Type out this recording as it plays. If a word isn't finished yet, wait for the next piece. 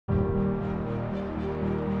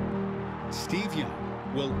Steve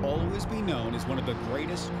Young will always be known as one of the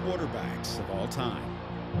greatest quarterbacks of all time.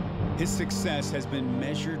 His success has been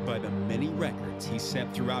measured by the many records he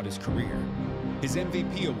set throughout his career, his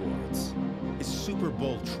MVP awards, his Super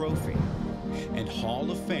Bowl trophy, and Hall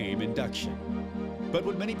of Fame induction. But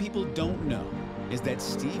what many people don't know is that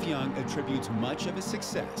Steve Young attributes much of his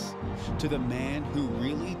success to the man who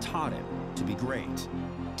really taught him to be great,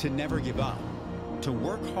 to never give up, to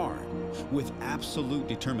work hard with absolute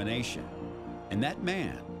determination. And that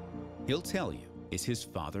man, he'll tell you, is his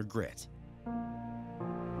father, Grit.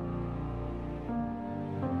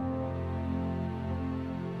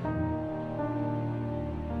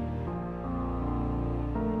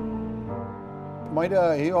 My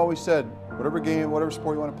dad, he always said, whatever game, whatever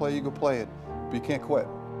sport you want to play, you go play it, but you can't quit.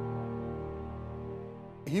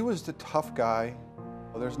 He was the tough guy.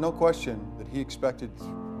 There's no question that he expected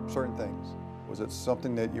certain things. Was it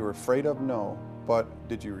something that you were afraid of? No. But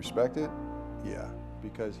did you respect it? Yeah,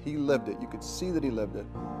 because he lived it. You could see that he lived it.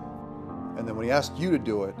 And then when he asked you to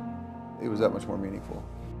do it, it was that much more meaningful.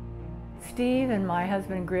 Steve and my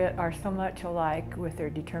husband Grit are so much alike with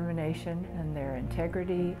their determination and their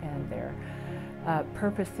integrity and their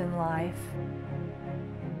purpose in life.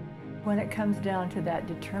 When it comes down to that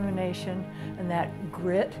determination and that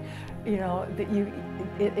grit, you know,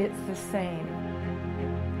 it's the same.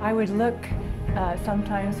 I would look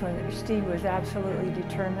sometimes when Steve was absolutely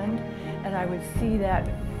determined, and I would see that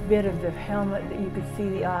bit of the helmet that you could see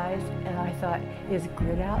the eyes, and I thought, is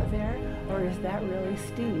Grit out there, or is that really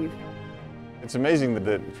Steve? It's amazing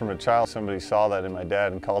that from a child somebody saw that in my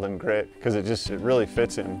dad and called him Grit, because it really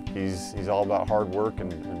fits him. He's all about hard work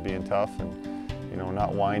and being tough and, you know,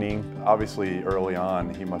 not whining. Obviously early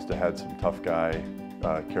on he must have had some tough guy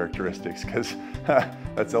characteristics, because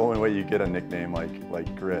that's the only way you get a nickname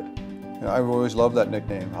like Grit. You know, I've always loved that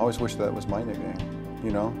nickname. I always wish that was my nickname,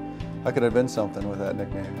 you know? I could have been something with that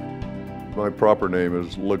nickname. My proper name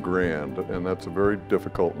is LeGrand, and that's a very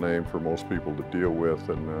difficult name for most people to deal with,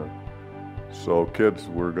 and so kids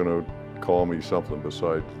were going to call me something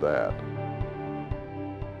besides that.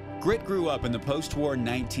 Grit grew up in the post-war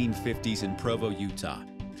 1950s in Provo, Utah,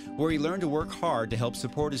 where he learned to work hard to help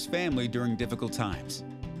support his family during difficult times.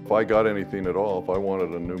 If I got anything at all, if I wanted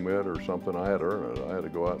a new mitt or something, I had to earn it. I had to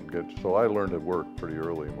go out and get it. So I learned to work pretty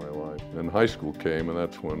early in my life. And high school came, and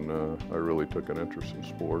that's when I really took an interest in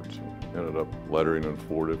sports and ended up lettering in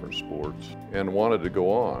 4 different sports and wanted to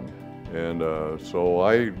go on. And so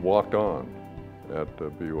I walked on at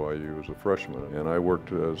BYU as a freshman, and I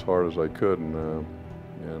worked as hard as I could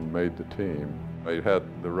and made the team. I had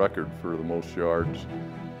the record for the most yards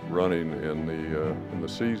running in the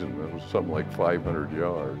season. It was something like 500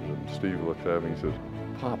 yards, and Steve looked at me and says,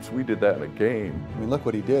 "Pops, we did that in a game." I mean, look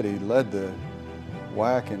what he did. He led the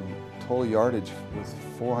WAC in total yardage with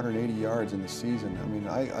 480 yards in the season. I mean,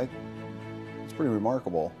 it's pretty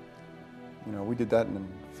remarkable. You know, we did that in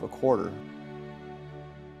a quarter.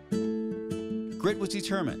 Grit was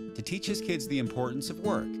determined to teach his kids the importance of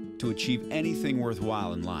work to achieve anything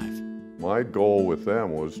worthwhile in life. My goal with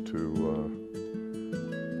them was to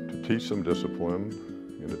teach them discipline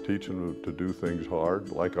and to teach them to do things hard,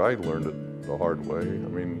 like I learned it the hard way. I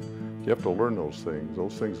mean, you have to learn those things.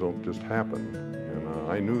 Those things don't just happen, and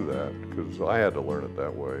I knew that because I had to learn it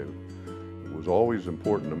that way. It was always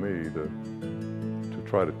important to me to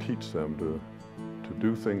try to teach them to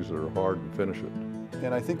do things that are hard and finish it.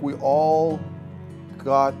 And I think we all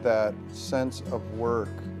got that sense of work.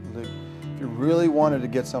 Like, if you really wanted to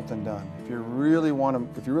get something done, if you really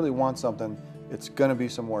want something, it's going to be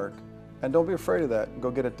some work. And don't be afraid of that. Go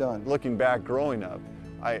get it done. Looking back, growing up,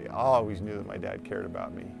 I always knew that my dad cared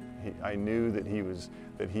about me. I knew that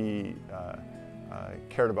he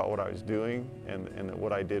cared about what I was doing, and that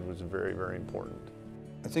what I did was very, very important.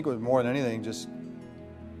 I think it was more than anything just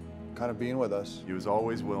kind of being with us. He was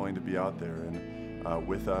always willing to be out there and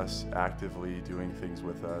with us, actively doing things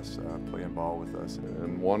with us, playing ball with us.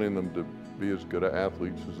 And wanting them to be as good at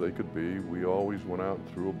athletes as they could be, we always went out and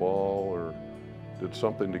threw a ball or did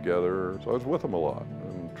something together. So I was with them a lot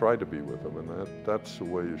and tried to be with them, and that's the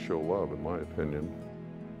way you show love, in my opinion.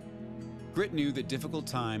 Grit knew that difficult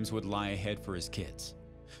times would lie ahead for his kids,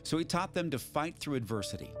 so he taught them to fight through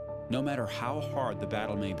adversity, no matter how hard the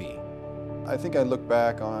battle may be. I think I look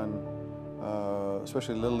back on,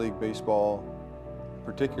 especially Little League baseball,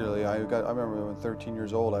 particularly. I remember when 13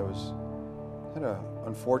 years old, I had an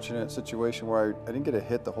unfortunate situation where I didn't get a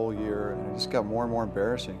hit the whole year, and it just got more and more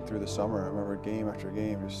embarrassing through the summer. I remember game after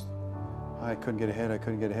game, I couldn't get a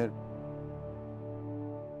hit.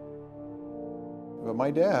 But my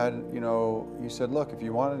dad, you know, he said, look, if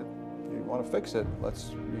you want you want to fix it,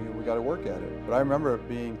 we got to work at it. But I remember it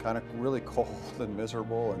being kind of really cold and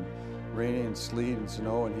miserable and rainy and sleet and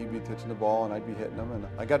snow, and he'd be pitching the ball and I'd be hitting him, and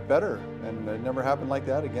I got better, and it never happened like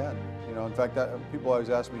that again. You know, in fact, people always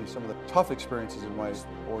ask me some of the tough experiences in my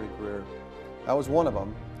sporting career. That was one of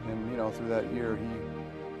them, and you know, through that year,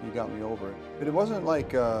 he got me over it. But it wasn't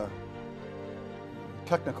like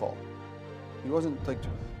technical. He wasn't like,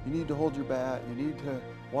 you need to hold your bat, you need to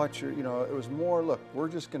watch your, you know, it was more, look,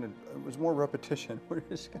 it was more repetition. We're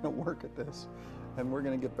just gonna work at this, and we're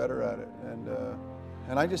gonna get better at it.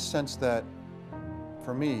 And I just sensed that,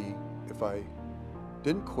 for me, if I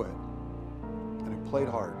didn't quit, and I played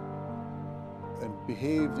hard, and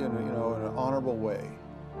behaved in in an honorable way,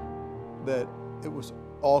 that it was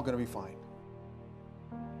all gonna be fine.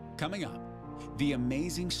 Coming up, the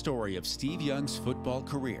amazing story of Steve Young's football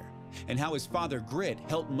career and how his father Grit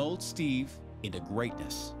helped mold Steve into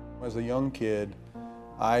greatness. As a young kid,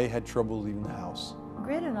 I had trouble leaving the house.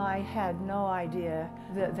 Grit and I had no idea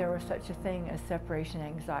that there was such a thing as separation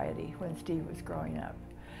anxiety when Steve was growing up.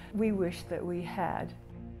 We wished that we had.